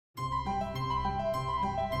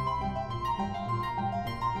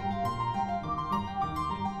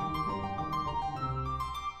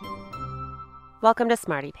Welcome to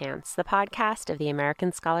Smarty Pants, the podcast of the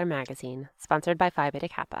American Scholar magazine, sponsored by Phi Beta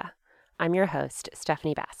Kappa. I'm your host,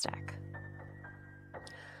 Stephanie Bastek.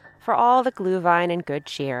 For all the glühwein and good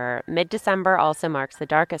cheer, mid-December also marks the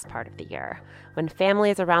darkest part of the year, when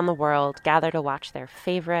families around the world gather to watch their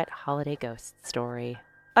favorite holiday ghost story,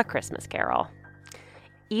 A Christmas Carol.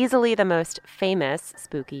 Easily the most famous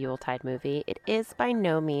spooky Yuletide movie, it is by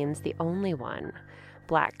no means the only one.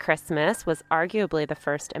 Black Christmas was arguably the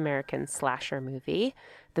first American slasher movie.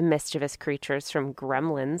 The mischievous creatures from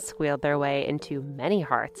Gremlins squealed their way into many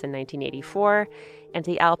hearts in 1984, and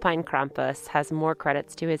the Alpine Krampus has more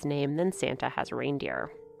credits to his name than Santa has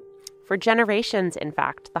reindeer. For generations, in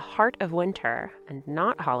fact, the heart of winter, and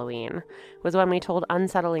not Halloween, was when we told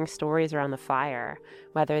unsettling stories around the fire,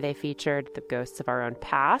 whether they featured the ghosts of our own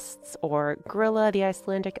pasts or Grilla the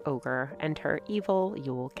Icelandic ogre and her evil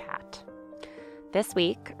Yule cat. This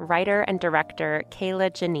week, writer and director Kier-La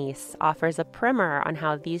Janisse offers a primer on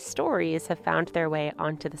how these stories have found their way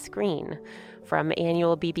onto the screen, from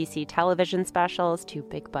annual BBC television specials to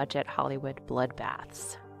big-budget Hollywood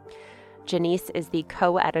bloodbaths. Janisse is the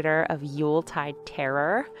co-editor of Yuletide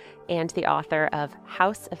Terror and the author of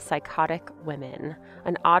House of Psychotic Women,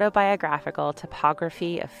 an autobiographical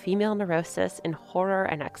topography of female neurosis in horror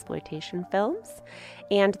and exploitation films,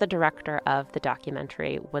 and the director of the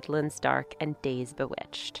documentary Woodlands Dark and Days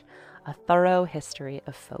Bewitched, a thorough history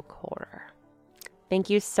of folk horror. Thank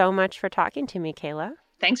you so much for talking to me, Kayla.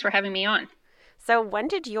 Thanks for having me on. So when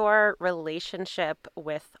did your relationship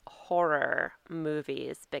with horror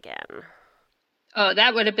movies begin? Oh,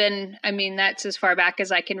 that would have been, that's as far back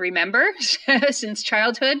as I can remember since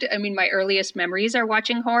childhood. My earliest memories are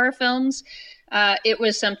watching horror films. It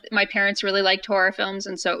was something, my parents really liked horror films,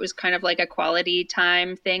 and so it was kind of like a quality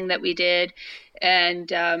time thing that we did. And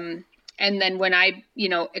then when I,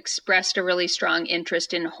 expressed a really strong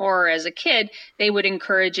interest in horror as a kid, they would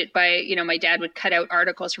encourage it by, my dad would cut out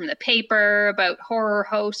articles from the paper about horror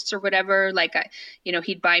hosts or whatever.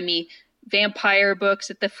 He'd buy me vampire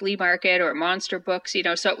books at the flea market or monster books,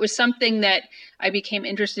 so it was something that I became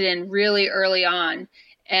interested in really early on.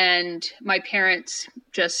 And my parents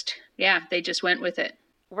they just went with it.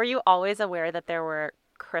 Were you always aware that there were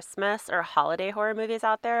Christmas or holiday horror movies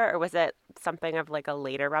out there, or was it something of like a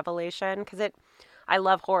later revelation? Because I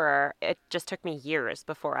love horror. It just took me years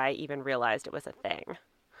before I even realized it was a thing.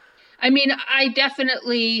 I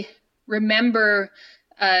definitely remember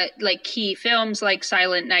key films like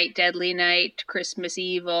Silent Night, Deadly Night, Christmas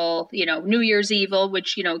Evil, New Year's Evil,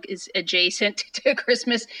 which, is adjacent to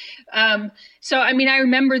Christmas. I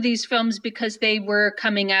remember these films because they were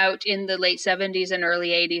coming out in the late 70s and early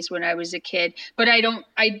 80s when I was a kid. But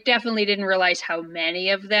I definitely didn't realize how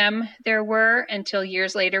many of them there were until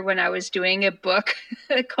years later when I was doing a book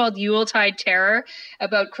called Yuletide Terror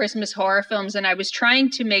about Christmas horror films. And I was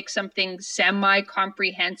trying to make something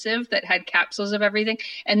semi-comprehensive that had capsules of everything.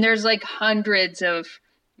 And there's like hundreds of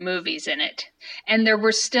movies in it. And there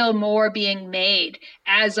were still more being made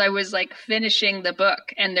as I was finishing the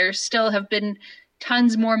book. And there still have been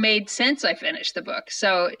tons more made since I finished the book.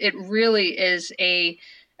 So it really is a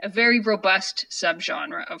very robust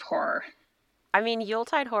subgenre of horror.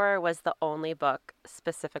 Yuletide Horror was the only book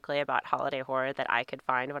specifically about holiday horror that I could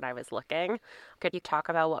find when I was looking. Could you talk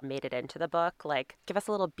about what made it into the book? Give us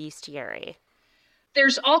a little bestiary.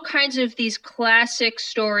 There's all kinds of these classic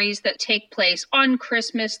stories that take place on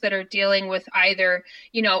Christmas that are dealing with either,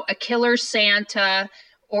 a killer Santa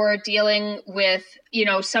or dealing with,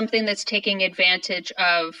 something that's taking advantage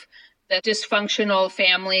of the dysfunctional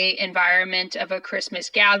family environment of a Christmas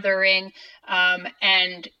gathering,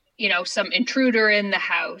 and, some intruder in the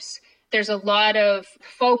house. There's a lot of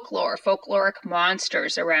folkloric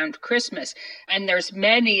monsters around Christmas. And there's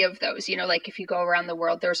many of those, if you go around the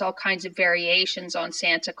world, there's all kinds of variations on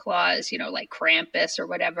Santa Claus, like Krampus or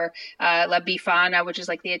whatever, La Befana, which is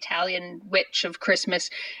the Italian witch of Christmas.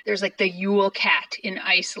 There's the Yule cat in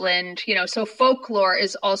Iceland, so folklore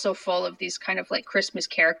is also full of these kind of Christmas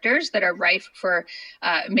characters that are rife for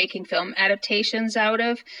making film adaptations out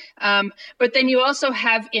of. But then you also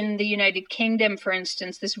have in the United Kingdom, for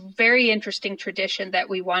instance, this very interesting tradition that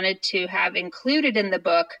we wanted to have included in the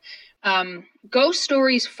book. Ghost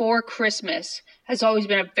stories for Christmas has always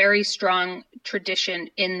been a very strong tradition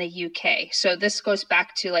in the UK. So this goes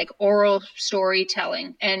back to oral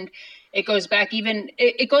storytelling, and it goes back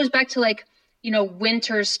to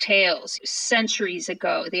Winter's Tales centuries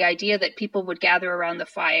ago. The idea that people would gather around the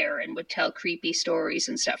fire and would tell creepy stories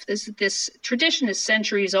and stuff. This tradition is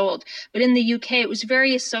centuries old, but in the UK, it was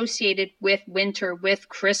very associated with winter, with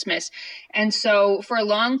Christmas. And so for a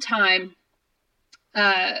long time,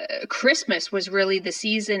 Christmas was really the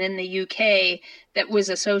season in the UK that was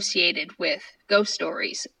associated with ghost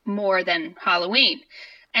stories more than Halloween.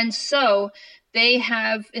 And so they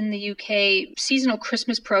have in the UK seasonal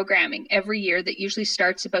Christmas programming every year that usually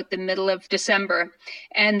starts about the middle of December.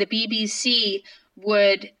 And the BBC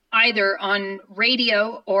would either on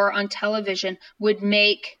radio or on television would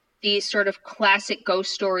make these sort of classic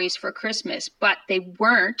ghost stories for Christmas, but they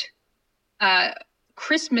weren't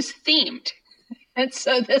Christmas themed. And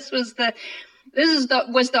so was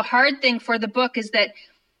the hard thing for the book, is that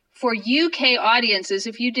for UK audiences,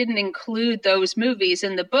 if you didn't include those movies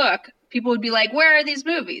in the book, people would be like, where are these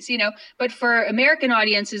movies? But for American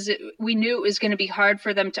audiences, we knew it was going to be hard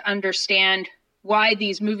for them to understand why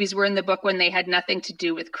these movies were in the book when they had nothing to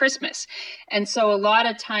do with Christmas. And so a lot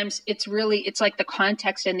of times it's like the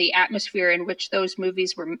context and the atmosphere in which those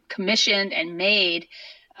movies were commissioned and made.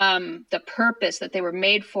 The purpose that they were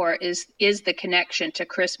made for is the connection to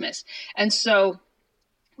Christmas. And so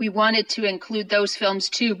we wanted to include those films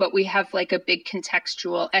too, but we have like a big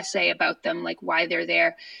contextual essay about them, like why they're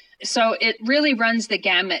there. So it really runs the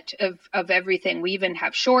gamut of everything. We even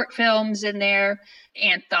have short films in there,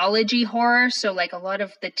 anthology horror. So like a lot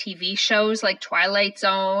of the TV shows like Twilight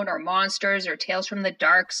Zone or Monsters or Tales from the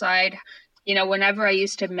Dark Side. Whenever I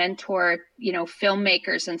used to mentor,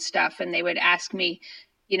 filmmakers and stuff, and they would ask me,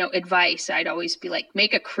 advice, I'd always be like,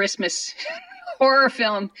 make a Christmas horror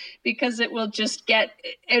film, because it will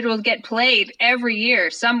get played every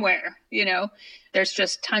year somewhere. There's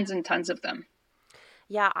just tons and tons of them.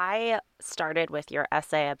 Yeah, I started with your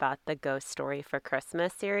essay about the Ghost Story for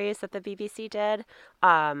Christmas series that the BBC did.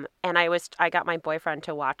 And I got my boyfriend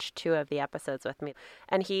to watch 2 of the episodes with me.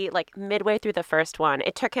 And he, like, midway through the first one,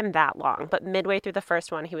 it took him that long, but midway through the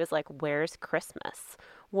first one, he was like, where's Christmas?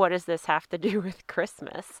 What does this have to do with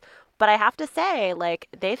Christmas? But I have to say, like,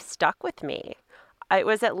 they've stuck with me. It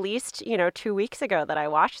was at least, 2 weeks ago that I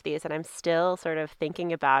watched these, and I'm still sort of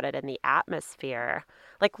thinking about it in the atmosphere.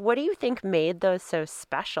 Like, what do you think made those so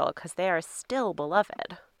special? Because they are still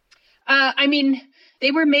beloved.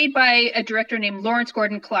 They were made by a director named Lawrence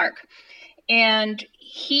Gordon Clark. And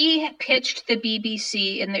he pitched the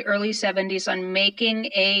BBC in the early 70s on making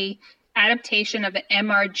a adaptation of an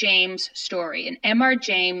M.R. James story. And M.R.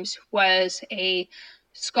 James was a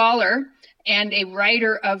scholar and a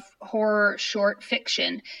writer of horror short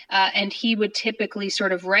fiction. And he would typically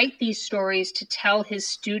sort of write these stories to tell his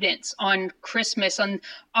students on Christmas, on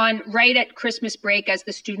right at Christmas break, as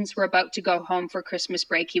the students were about to go home for Christmas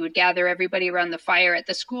break. He would gather everybody around the fire at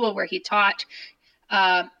the school where he taught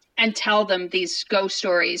and tell them these ghost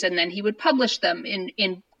stories. And then he would publish them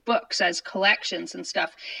in books as collections and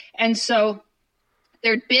stuff. And so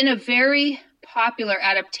there'd been a very popular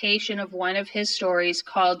adaptation of one of his stories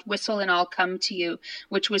called Whistle and I'll Come to You,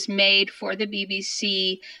 which was made for the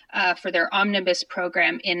BBC for their omnibus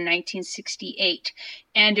program in 1968.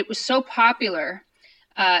 And it was so popular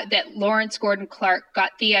that Lawrence Gordon Clark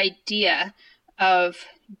got the idea of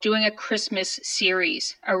doing a Christmas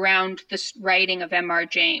series around the writing of M.R.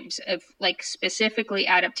 James, of like specifically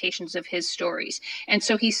adaptations of his stories. And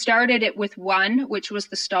so he started it with one, which was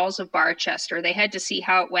The Stalls of Barchester. They had to see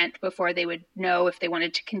how it went before they would know if they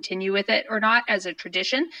wanted to continue with it or not as a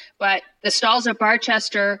tradition. But The Stalls of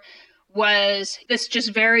Barchester was this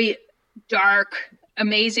just very dark,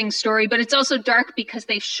 amazing story, but it's also dark because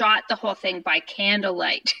they shot the whole thing by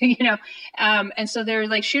candlelight, and so they're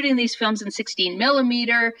like shooting these films in 16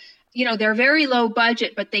 millimeter. They're very low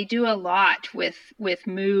budget, but they do a lot with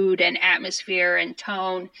mood and atmosphere and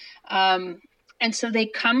tone. And so they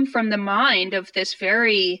come from the mind of this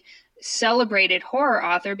very celebrated horror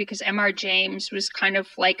author, because M.R. James was kind of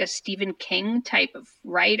like a Stephen King type of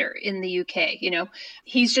writer in the UK.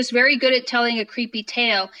 He's just very good at telling a creepy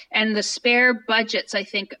tale, and the spare budgets, I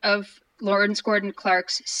think, of Lawrence Gordon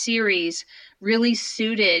Clark's series really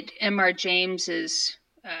suited M.R. James's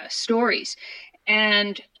stories.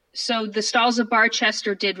 And so The Stalls of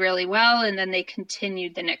Barchester did really well, and then they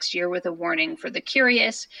continued the next year with A Warning for the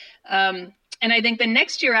Curious. And I think the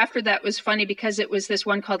next year after that was funny because it was this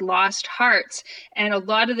one called Lost Hearts. And a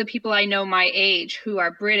lot of the people I know my age who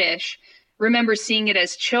are British remember seeing it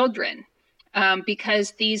as children,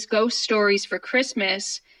 because these ghost stories for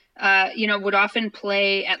Christmas, would often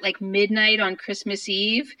play at like midnight on Christmas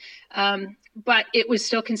Eve. But it was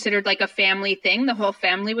still considered like a family thing. The whole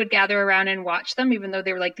family would gather around and watch them, even though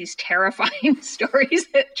they were like these terrifying stories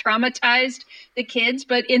that traumatized the kids.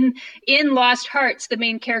 But in Lost Hearts, the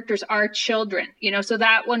main characters are children, so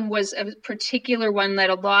that one was a particular one that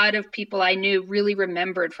a lot of people I knew really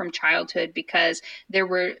remembered from childhood because there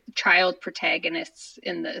were child protagonists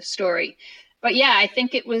in the story. But yeah, I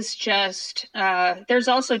think it was just, there's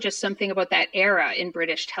also just something about that era in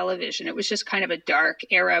British television. It was just kind of a dark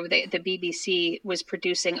era. The BBC was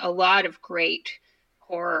producing a lot of great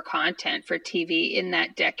horror content for TV in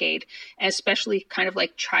that decade, especially kind of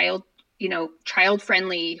like child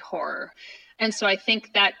friendly horror. And so I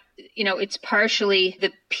think that, it's partially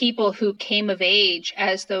the people who came of age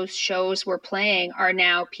as those shows were playing are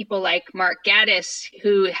now people like Mark Gatiss,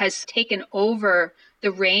 who has taken over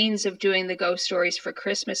the reins of doing the ghost stories for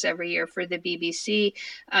Christmas every year for the BBC,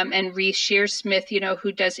 and Reece Shearsmith,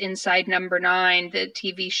 who does Inside Number 9, the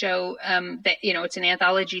TV show that, it's an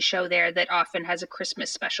anthology show there that often has a Christmas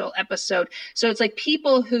special episode. So it's like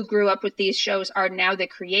people who grew up with these shows are now the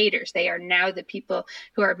creators. They are now the people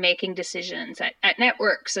who are making decisions at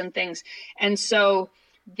networks and things. And so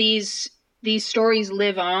these stories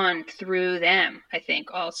live on through them, I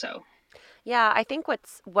think, also. Yeah, I think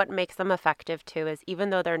what makes them effective too is even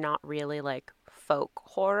though they're not really like folk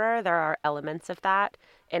horror, there are elements of that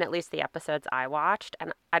in at least the episodes I watched.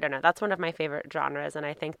 And I don't know, that's one of my favorite genres, and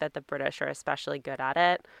I think that the British are especially good at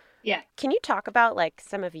it. Yeah. Can you talk about like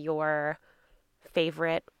some of your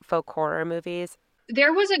favorite folk horror movies?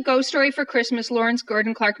 There was a Ghost Story for Christmas Lawrence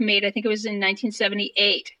Gordon Clark made, I think it was in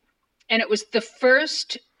 1978. And it was the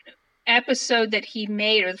first episode that he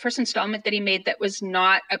made, or the first installment that he made, that was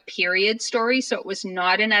not a period story. So it was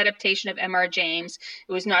not an adaptation of M.R. James.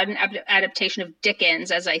 It was not an adaptation of Dickens,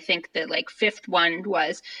 as I think the like fifth one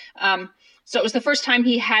was. So it was the first time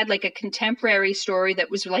he had like a contemporary story that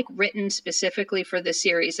was like written specifically for the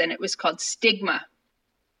series, and it was called Stigma.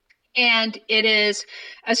 And it is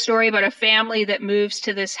a story about a family that moves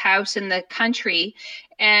to this house in the country,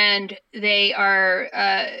 and they are,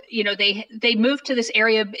 they moved to this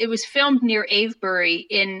area. It was filmed near Avebury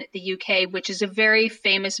in the UK, which is a very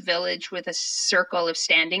famous village with a circle of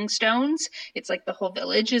standing stones. It's like the whole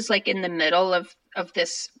village is like in the middle of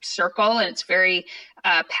this circle, and it's very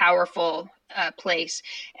powerful place.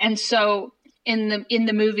 And so in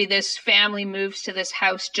the movie, this family moves to this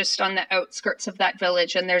house just on the outskirts of that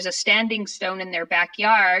village, and there's a standing stone in their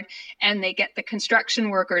backyard, and they get the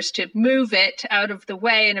construction workers to move it out of the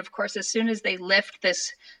way. And of course, as soon as they lift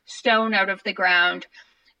this stone out of the ground,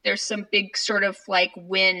 there's some big sort of like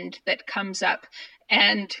wind that comes up.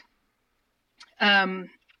 And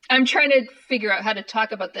I'm trying to figure out how to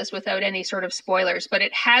talk about this without any sort of spoilers, but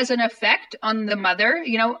it has an effect on the mother,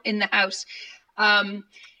 in the house.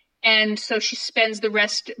 And so she spends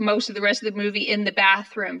most of the rest of the movie in the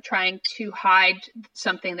bathroom trying to hide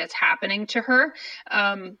something that's happening to her.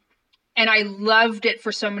 And I loved it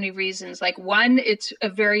for so many reasons. Like, one, it's a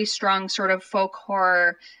very strong sort of folk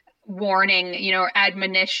horror warning, or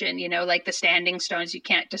admonition, like the standing stones, you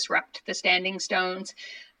can't disrupt the standing stones.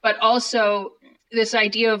 But also this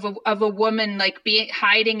idea of a woman like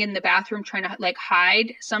hiding in the bathroom, trying to like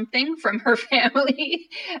hide something from her family.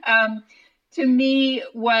 To me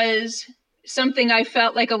was something I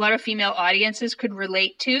felt like a lot of female audiences could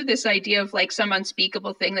relate to, this idea of like some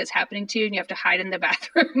unspeakable thing that's happening to you and you have to hide in the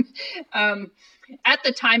bathroom. At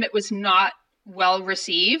the time, it was not well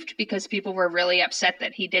received because people were really upset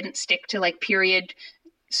that he didn't stick to like period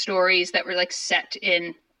stories that were like set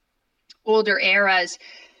in older eras.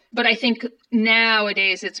 But I think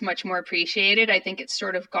nowadays it's much more appreciated. I think it's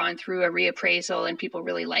sort of gone through a reappraisal and people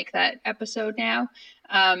really like that episode now.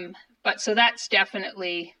 But so that's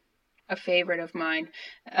definitely a favorite of mine.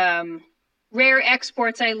 Rare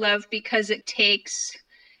Exports I love because it takes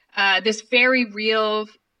this very real,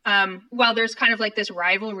 there's kind of like this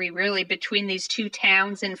rivalry really between these two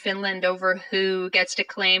towns in Finland over who gets to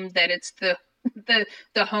claim that it's the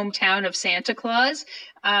hometown of Santa Claus.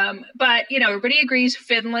 But, everybody agrees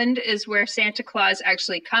Finland is where Santa Claus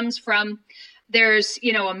actually comes from. There's,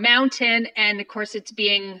 a mountain, and of course it's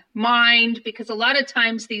being mined, because a lot of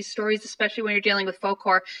times these stories, especially when you're dealing with folk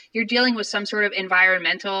horror, you're dealing with some sort of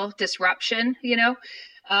environmental disruption,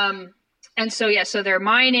 And so, so they're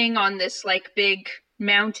mining on this like big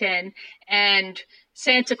mountain, and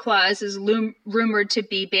Santa Claus is rumored to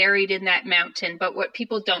be buried in that mountain. But what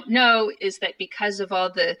people don't know is that because of all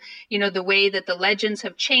the, the way that the legends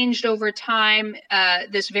have changed over time,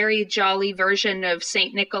 this very jolly version of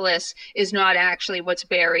St. Nicholas is not actually what's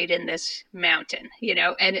buried in this mountain,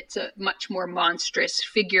 and it's a much more monstrous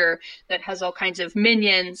figure that has all kinds of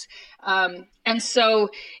minions. And so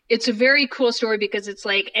it's a very cool story because it's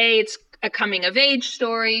like, it's a coming of age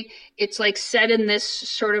story. It's like set in this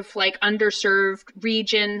sort of like underserved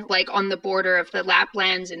region, like on the border of the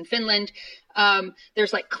Laplands in Finland.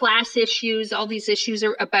 There's like class issues. All these issues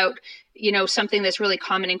are about, something that's really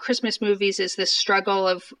common in Christmas movies is this struggle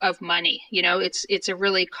of money. It's a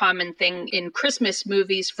really common thing in Christmas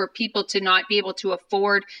movies for people to not be able to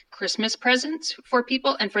afford Christmas presents for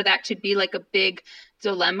people, and for that to be like a big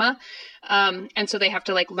dilemma. And so they have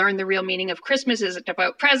to like learn the real meaning of Christmas. Is it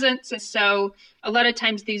about presents? And so a lot of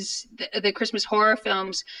times the Christmas horror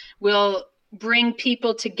films will bring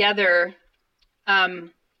people together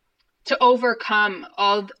to overcome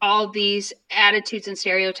all these attitudes and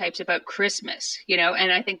stereotypes about Christmas,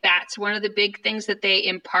 and I think that's one of the big things that they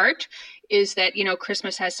impart is that,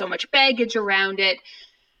 Christmas has so much baggage around it,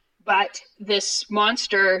 but this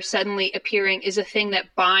monster suddenly appearing is a thing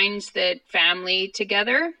that binds the family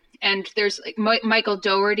together. And there's like Michael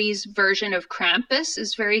Dougherty's version of Krampus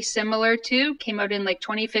is very similar too. Came out in like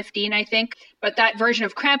 2015, I think. But that version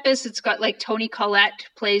of Krampus, it's got like Toni Collette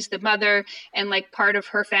plays the mother, and like part of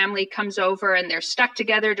her family comes over and they're stuck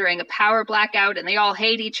together during a power blackout and they all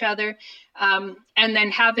hate each other. And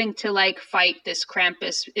then having to like fight this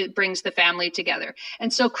Krampus, it brings the family together.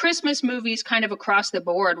 And so Christmas movies kind of across the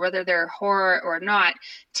board, whether they're horror or not,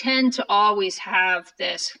 tend to always have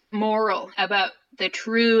this moral about the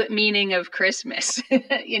true meaning of Christmas,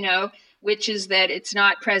 which is that it's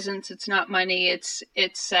not presents, it's not money, it's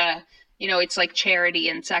like charity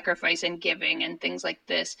and sacrifice and giving and things like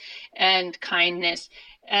this, and kindness.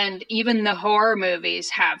 And even the horror movies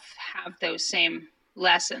have those same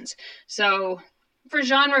lessons. So for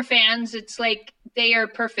genre fans, it's like they are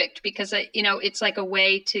perfect because, it's like a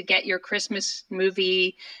way to get your Christmas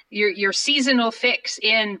movie, your seasonal fix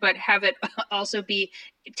in, but have it also be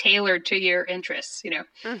tailored to your interests,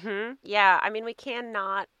 Mm-hmm. Yeah. I mean, we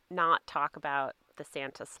cannot not talk about the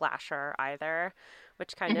Santa slasher either,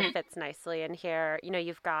 which kind of fits nicely in here.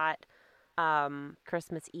 You've got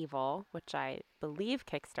Christmas Evil, which I believe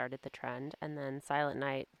kickstarted the trend, and then Silent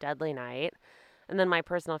Night, Deadly Night, and then my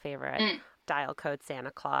personal favorite, Dial Code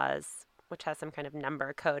Santa Claus, which has some kind of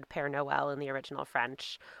number code Père Noël in the original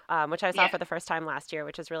French, which I saw for the first time last year,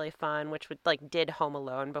 which is really fun, which did Home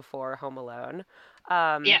Alone before Home Alone.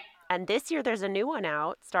 And this year there's a new one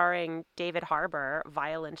out starring David Harbour,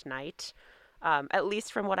 Violent Night. At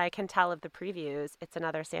least from what I can tell of the previews, it's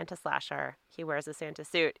another Santa slasher. He wears a Santa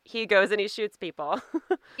suit. He goes and he shoots people.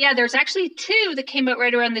 Yeah, there's actually two that came out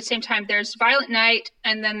right around the same time. There's Violent Night,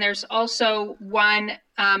 and then there's also one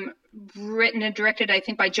written and directed, I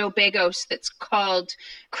think, by Joe Begos that's called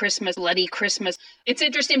Christmas, Bloody Christmas. It's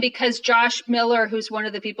interesting because Josh Miller, who's one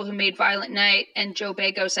of the people who made Violent Night, and Joe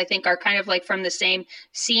Begos, I think, are kind of like from the same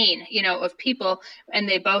scene, of people, and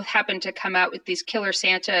they both happen to come out with these Killer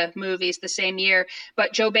Santa movies the same year.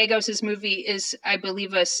 But Joe Begos' movie is, I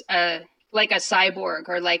believe, like a cyborg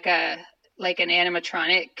or like an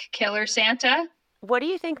animatronic Killer Santa. What do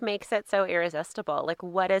you think makes it so irresistible? Like,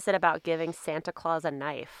 what is it about giving Santa Claus a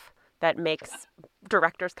knife that makes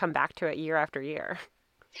directors come back to it year after year?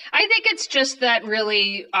 I think it's just that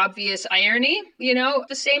really obvious irony, the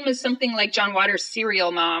same as something like John Waters'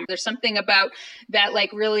 Serial Mom. There's something about that,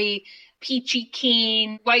 like, really peachy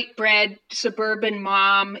keen, white bread, suburban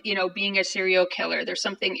mom, being a serial killer. There's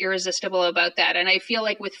something irresistible about that. And I feel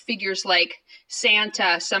like with figures like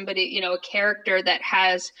Santa, somebody, a character that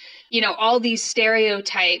has, all these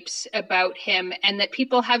stereotypes about him, and that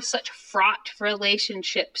people have such fraught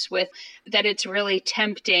relationships with, that it's really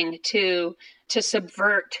tempting to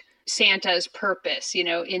subvert Santa's purpose,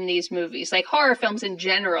 in these movies. Like horror films in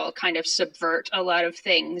general kind of subvert a lot of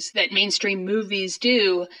things that mainstream movies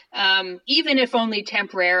do, even if only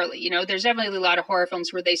temporarily. There's definitely a lot of horror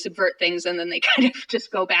films where they subvert things and then they kind of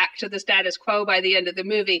just go back to the status quo by the end of the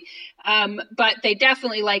movie. But they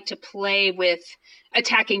definitely like to play with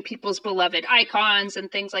attacking people's beloved icons and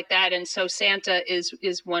things like that. And so Santa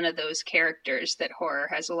is one of those characters that horror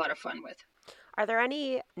has a lot of fun with. Are there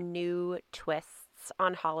any new twists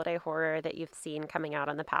on holiday horror that you've seen coming out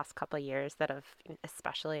in the past couple of years that have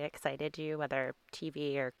especially excited you, whether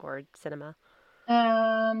TV or cinema?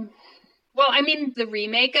 Well, I mean, the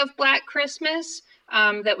remake of Black Christmas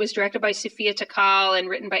that was directed by Sofia Takal and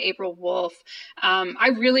written by April Wolf.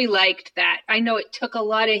 I really liked that. I know it took a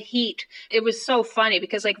lot of heat. It was so funny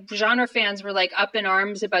because like genre fans were like up in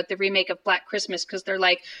arms about the remake of Black Christmas because they're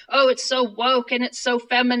like, oh, it's so woke and it's so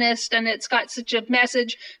feminist and it's got such a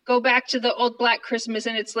message. Go back to the old Black Christmas.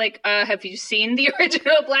 And it's like, have you seen the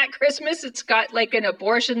original Black Christmas? It's got like an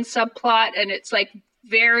abortion subplot and it's like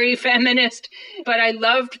very feminist. But I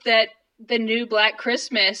loved that the new Black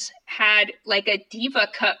Christmas had like a diva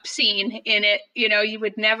cup scene in it. You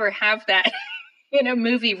would never have that in a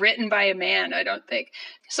movie written by a man, I don't think.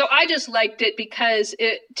 So I just liked it because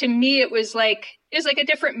to me, it was like a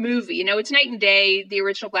different movie. You know, it's night and day, the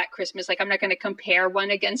original Black Christmas. Like, I'm not going to compare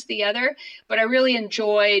one against the other, but I really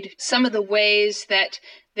enjoyed some of the ways that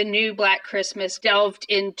the new Black Christmas delved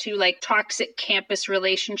into like toxic campus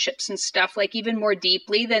relationships and stuff, like even more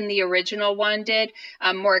deeply than the original one did,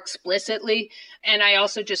 more explicitly. And I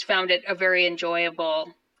also just found it a very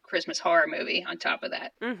enjoyable Christmas horror movie on top of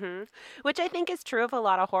that. Mm-hmm. Which I think is true of a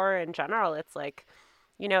lot of horror in general. It's like,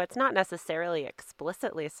 you know, it's not necessarily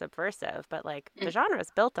explicitly subversive, but like the genre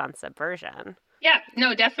is built on subversion. Yeah,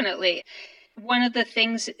 no, definitely. One of the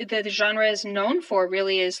things that the genre is known for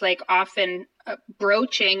really is like often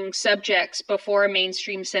broaching subjects before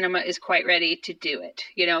mainstream cinema is quite ready to do it,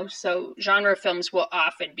 you know? So genre films will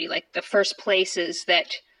often be like the first places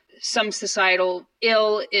that some societal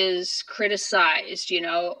ill is criticized, you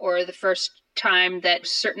know, or the first time that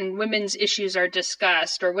certain women's issues are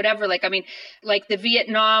discussed or whatever. Like, I mean, like the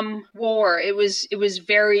Vietnam War, it was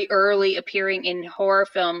very early appearing in horror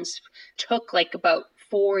films, took like about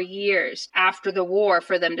 4 years after the war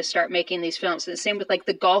for them to start making these films. And the same with like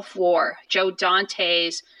the Gulf War. Joe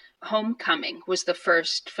Dante's Homecoming was the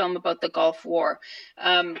first film about the Gulf War.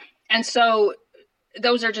 And so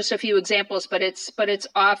those are just a few examples, but it's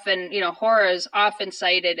often, you know, horror is often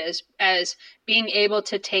cited as being able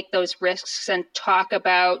to take those risks and talk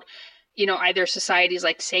about, you know, either societies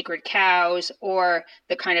like sacred cows or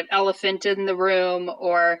the kind of elephant in the room,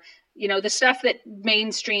 or, you know, the stuff that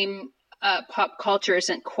mainstream pop culture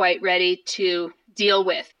isn't quite ready to deal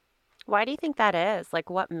with. Why do you think that is? Like,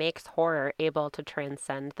 what makes horror able to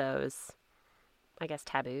transcend those, I guess,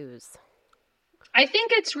 taboos? I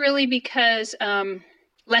think it's really because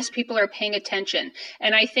less people are paying attention.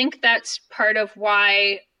 And I think that's part of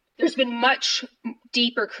why there's been much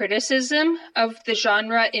deeper criticism of the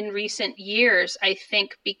genre in recent years, I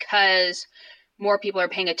think, because more people are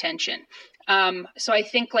paying attention. So I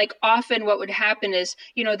think like often what would happen is,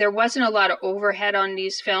 you know, there wasn't a lot of overhead on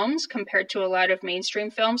these films compared to a lot of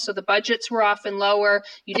mainstream films. So the budgets were often lower.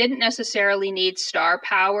 You didn't necessarily need star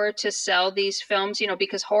power to sell these films, you know,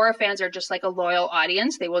 because horror fans are just like a loyal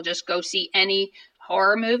audience. They will just go see any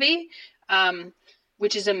horror movie,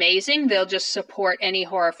 which is amazing. They'll just support any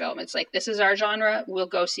horror film. It's like, this is our genre. We'll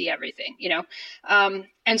go see everything, you know?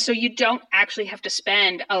 And so you don't actually have to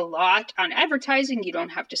spend a lot on advertising. You don't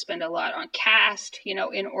have to spend a lot on cast, you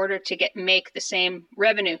know, in order to make the same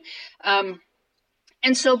revenue.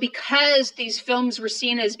 And so because these films were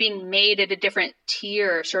seen as being made at a different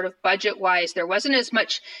tier, sort of budget-wise, there wasn't as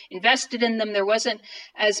much invested in them. There wasn't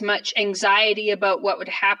as much anxiety about what would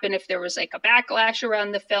happen if there was like a backlash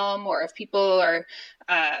around the film, or if people are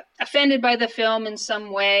offended by the film in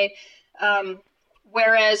some way.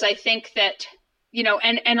 Whereas I think that, you know,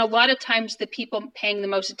 and a lot of times the people paying the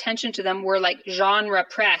most attention to them were like genre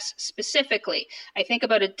press specifically. I think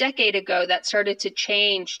about a decade ago that started to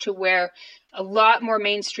change to where a lot more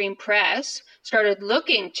mainstream press started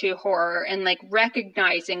looking to horror and like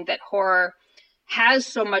recognizing that horror has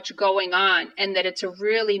so much going on and that it's a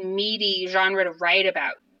really meaty genre to write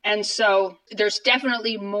about. And so there's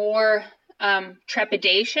definitely more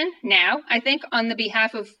trepidation now, I think, on the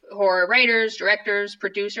behalf of horror writers, directors,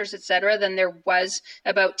 producers, etc., than there was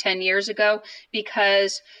about 10 years ago,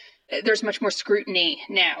 because there's much more scrutiny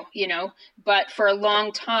now, you know. But for a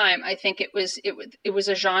long time, I think it was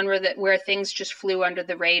a genre where things just flew under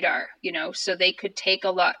the radar, you know, so they could take a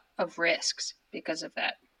lot of risks because of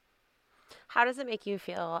that. How does it make you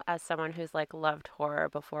feel as someone who's like loved horror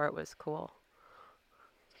before it was cool?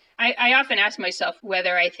 I often ask myself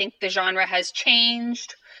whether I think the genre has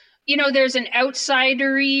changed. You know, there's an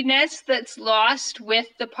outsideriness that's lost with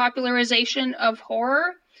the popularization of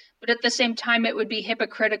horror. But at the same time, it would be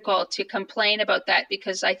hypocritical to complain about that,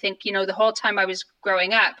 because I think, you know, the whole time I was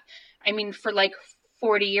growing up, I mean, for like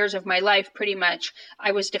 40 years of my life, pretty much,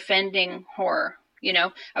 I was defending horror. You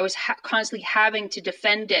know, I was constantly having to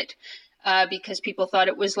defend it because people thought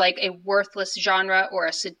it was like a worthless genre or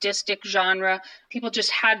a sadistic genre. People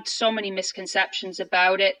just had so many misconceptions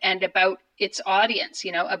about it and about its audience,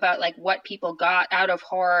 you know, about like what people got out of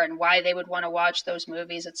horror and why they would want to watch those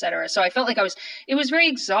movies, etc. So I felt like it was very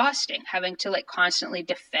exhausting having to like constantly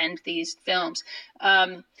defend these films.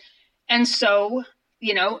 And so,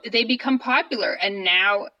 you know, they become popular, and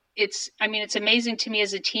now it's amazing to me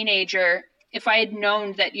as a teenager, if I had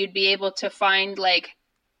known that you'd be able to find like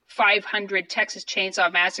 500 Texas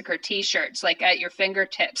Chainsaw Massacre t-shirts like at your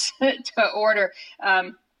fingertips to order.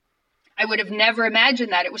 I would have never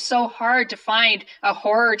imagined that. It was so hard to find a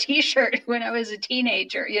horror t-shirt when I was a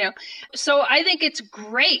teenager, So I think it's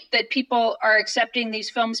great that people are accepting these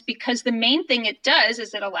films, because the main thing it does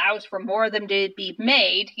is it allows for more of them to be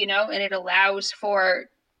made, and it allows for,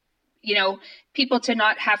 people to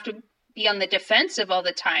not have to be on the defensive all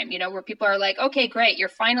the time, where people are like, okay, great, you're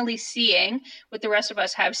finally seeing what the rest of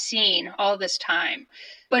us have seen all this time.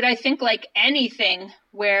 But I think like anything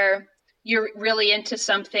where you're really into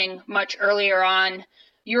something much earlier on,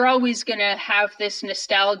 you're always going to have this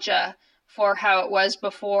nostalgia for how it was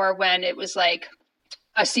before, when it was like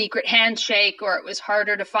a secret handshake, or it was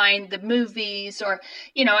harder to find the movies, or,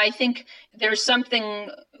 I think there's something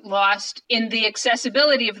lost in the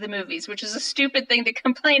accessibility of the movies, which is a stupid thing to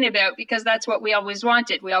complain about, because that's what we always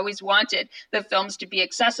wanted. We always wanted the films to be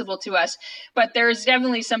accessible to us. But there's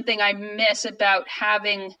definitely something I miss about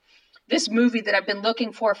having this movie that I've been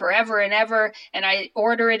looking for forever and ever, and I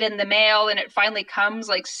order it in the mail and it finally comes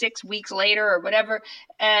like 6 weeks later or whatever,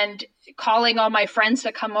 and calling all my friends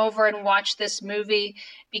to come over and watch this movie,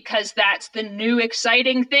 because that's the new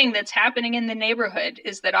exciting thing that's happening in the neighborhood,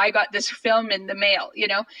 is that I got this film in the mail,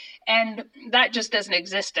 and that just doesn't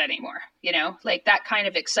exist anymore, like that kind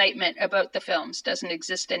of excitement about the films doesn't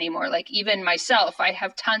exist anymore. Like even myself, I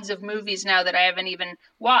have tons of movies now that I haven't even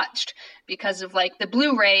watched because of like the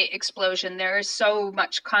Blu-ray explosion. There is so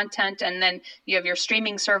much content, and then you have your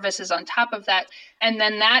streaming services on top of that. And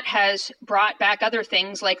then that has brought back other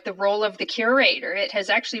things like the role of the curator. It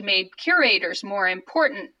has actually made curators more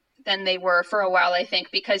important than they were for a while, I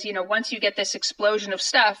think, because, once you get this explosion of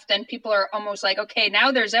stuff, then people are almost like, okay,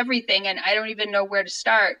 now there's everything and I don't even know where to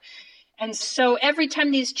start. And so every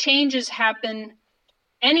time these changes happen,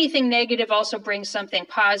 anything negative also brings something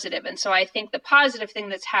positive. And so I think the positive thing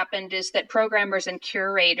that's happened is that programmers and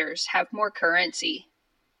curators have more currency.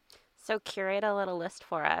 So curate a little list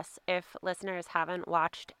for us. If listeners haven't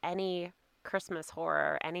watched any Christmas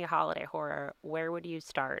horror, any holiday horror, where would you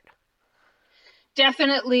start?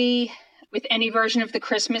 Definitely with any version of the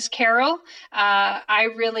Christmas Carol. I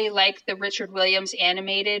really like the Richard Williams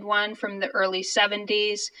animated one from the early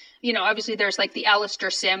 70s. Obviously there's like the Alistair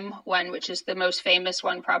Sim one, which is the most famous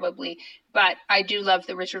one probably, but I do love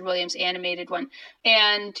the Richard Williams animated one.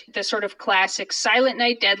 And the sort of classic Silent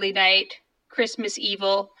Night, Deadly Night, Christmas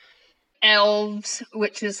Evil, Elves,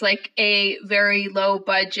 which is like a very low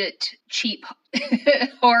budget, cheap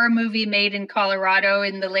horror movie made in Colorado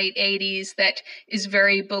in the late 80s that is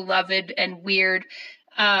very beloved and weird.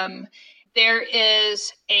 There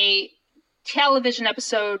is a television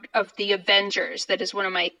episode of The Avengers that is one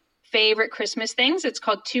of my favorite Christmas things. It's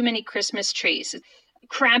called Too Many Christmas Trees.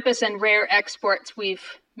 Krampus and Rare Exports we've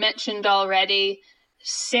mentioned already.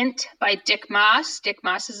 Sint by Dick Maas. Dick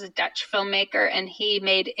Maas is a Dutch filmmaker, and he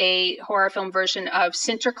made a horror film version of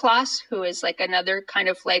Sinterklaas, who is like another kind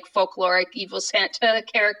of like folkloric evil Santa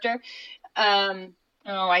character.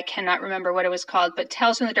 I cannot remember what it was called, but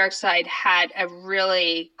Tales from the Dark Side had a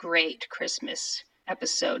really great Christmas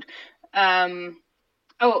episode.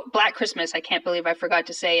 Black Christmas. I can't believe I forgot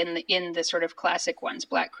to say in the sort of classic ones,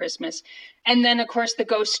 Black Christmas. And then, of course, the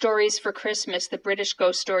ghost stories for Christmas, the British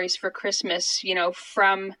ghost stories for Christmas,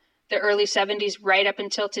 from the early 70s right up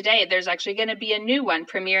until today. There's actually going to be a new one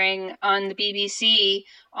premiering on the BBC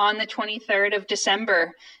on the 23rd of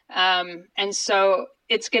December. And so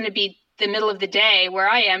it's going to be the middle of the day where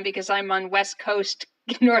I am, because I'm on West Coast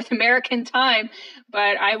North American time,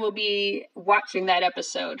 but I will be watching that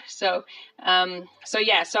episode. So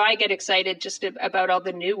I get excited just about all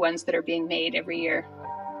the new ones that are being made every year.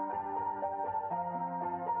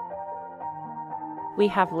 We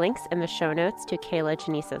have links in the show notes to Kayla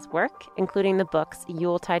Janice's work, including the books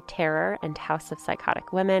Yuletide Terror and House of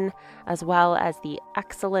Psychotic Women, as well as the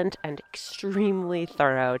excellent and extremely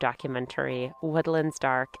thorough documentary Woodlands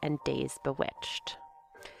Dark and Days Bewitched.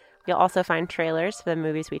 You'll also find trailers for the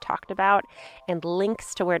movies we talked about and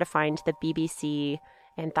links to where to find the BBC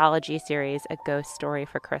anthology series A Ghost Story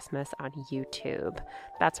for Christmas on YouTube.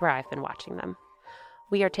 That's where I've been watching them.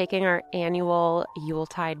 We are taking our annual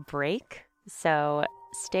Yuletide break, so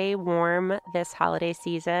stay warm this holiday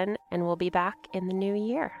season, and we'll be back in the new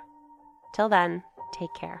year. Till then,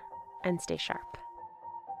 take care and stay sharp.